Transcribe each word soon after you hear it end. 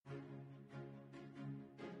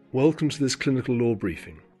Welcome to this clinical law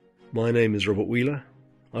briefing. My name is Robert Wheeler.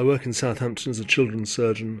 I work in Southampton as a children's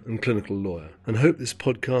surgeon and clinical lawyer, and hope this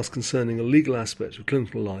podcast concerning a legal aspect of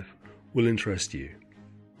clinical life will interest you.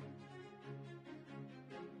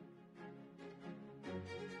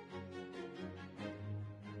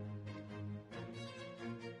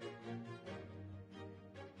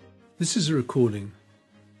 This is a recording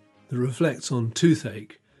that reflects on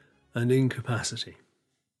toothache and incapacity.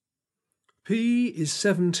 P is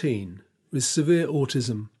 17 with severe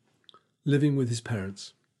autism, living with his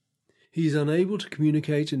parents. He is unable to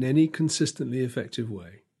communicate in any consistently effective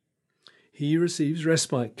way. He receives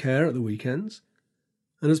respite care at the weekends,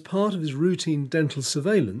 and as part of his routine dental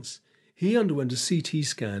surveillance, he underwent a CT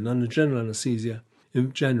scan under general anaesthesia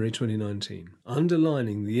in January 2019,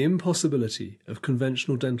 underlining the impossibility of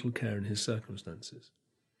conventional dental care in his circumstances.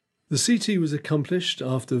 The CT was accomplished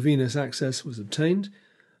after venous access was obtained,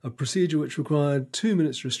 a procedure which required 2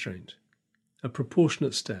 minutes restraint, a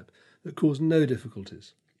proportionate step that caused no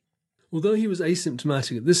difficulties. Although he was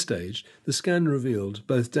asymptomatic at this stage, the scan revealed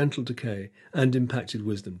both dental decay and impacted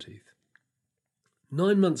wisdom teeth.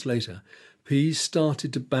 9 months later, P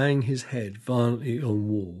started to bang his head violently on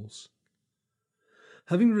walls.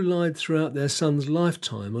 Having relied throughout their son's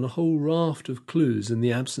lifetime on a whole raft of clues in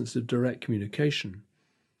the absence of direct communication,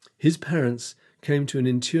 his parents came to an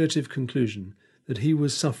intuitive conclusion that he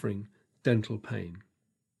was suffering dental pain.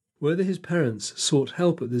 Whether his parents sought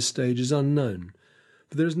help at this stage is unknown,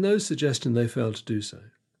 but there is no suggestion they failed to do so.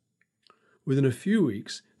 Within a few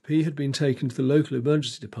weeks, P had been taken to the local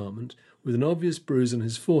emergency department with an obvious bruise on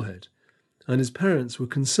his forehead, and his parents were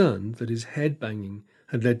concerned that his head banging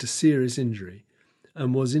had led to serious injury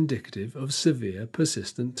and was indicative of severe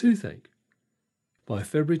persistent toothache. By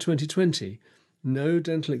February 2020, no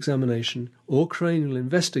dental examination or cranial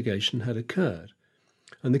investigation had occurred,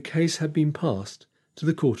 and the case had been passed to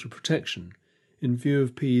the Court of Protection in view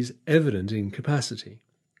of P's evident incapacity.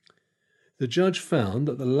 The judge found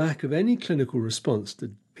that the lack of any clinical response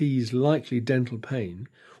to P's likely dental pain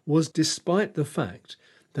was despite the fact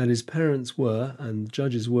that his parents were, and the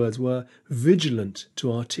judge's words were, vigilant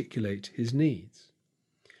to articulate his needs.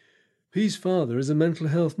 P's father is a mental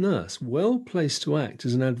health nurse, well placed to act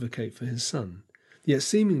as an advocate for his son, yet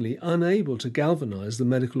seemingly unable to galvanise the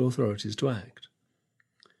medical authorities to act.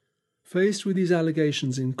 Faced with these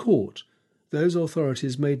allegations in court, those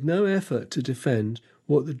authorities made no effort to defend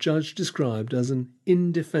what the judge described as an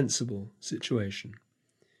indefensible situation.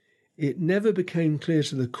 It never became clear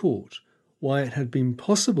to the court why it had been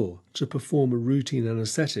possible to perform a routine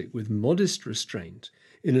anaesthetic with modest restraint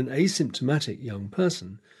in an asymptomatic young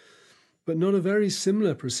person, but not a very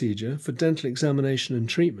similar procedure for dental examination and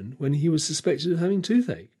treatment when he was suspected of having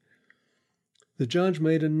toothache. The judge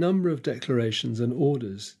made a number of declarations and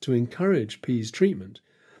orders to encourage P's treatment,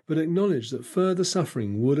 but acknowledged that further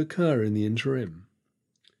suffering would occur in the interim.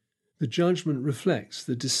 The judgment reflects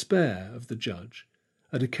the despair of the judge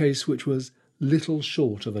at a case which was little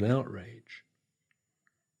short of an outrage.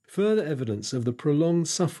 Further evidence of the prolonged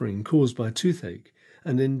suffering caused by toothache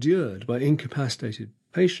and endured by incapacitated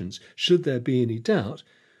patients, should there be any doubt,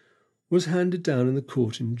 was handed down in the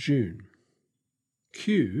court in June.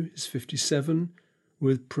 Q is 57,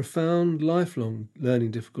 with profound lifelong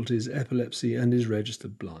learning difficulties, epilepsy, and is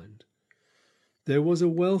registered blind. There was a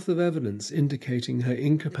wealth of evidence indicating her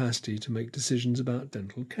incapacity to make decisions about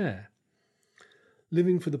dental care.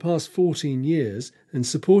 Living for the past 14 years in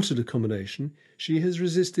supported accommodation, she has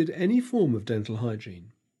resisted any form of dental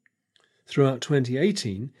hygiene. Throughout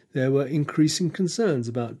 2018, there were increasing concerns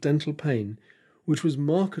about dental pain, which was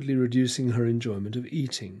markedly reducing her enjoyment of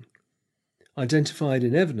eating, identified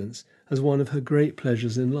in evidence as one of her great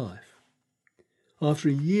pleasures in life. After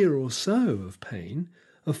a year or so of pain,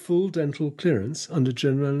 a full dental clearance under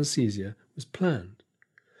general anaesthesia was planned.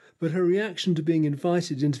 But her reaction to being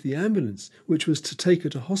invited into the ambulance, which was to take her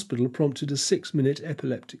to hospital, prompted a 6-minute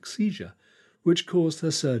epileptic seizure, which caused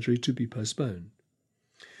her surgery to be postponed.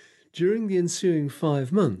 During the ensuing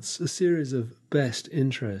 5 months, a series of best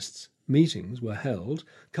interests meetings were held,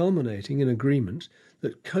 culminating in agreement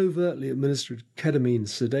that covertly administered ketamine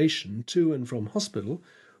sedation to and from hospital,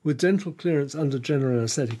 with dental clearance under general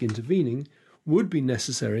anaesthetic intervening, would be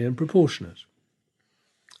necessary and proportionate.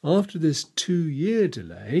 After this 2-year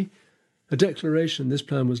delay, a declaration this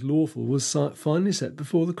plan was lawful was finally set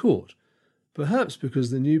before the court, perhaps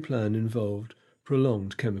because the new plan involved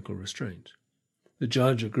prolonged chemical restraint. The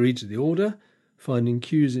judge agreed to the order, finding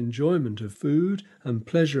Q's enjoyment of food and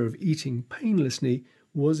pleasure of eating painlessly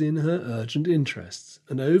was in her urgent interests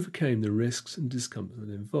and overcame the risks and discomfort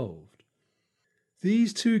involved.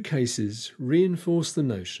 These two cases reinforce the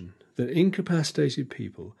notion that incapacitated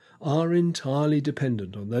people are entirely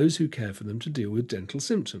dependent on those who care for them to deal with dental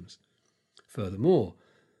symptoms. Furthermore,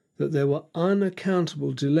 that there were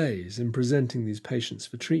unaccountable delays in presenting these patients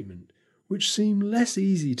for treatment, which seem less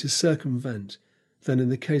easy to circumvent than in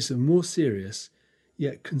the case of more serious,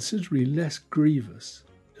 yet considerably less grievous,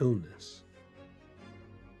 illness.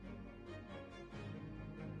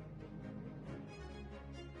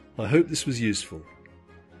 I hope this was useful,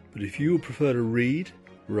 but if you would prefer to read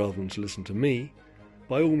rather than to listen to me,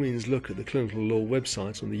 by all means look at the Clinical Law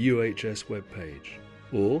website on the UHS webpage,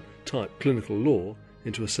 or type Clinical Law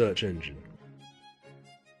into a search engine.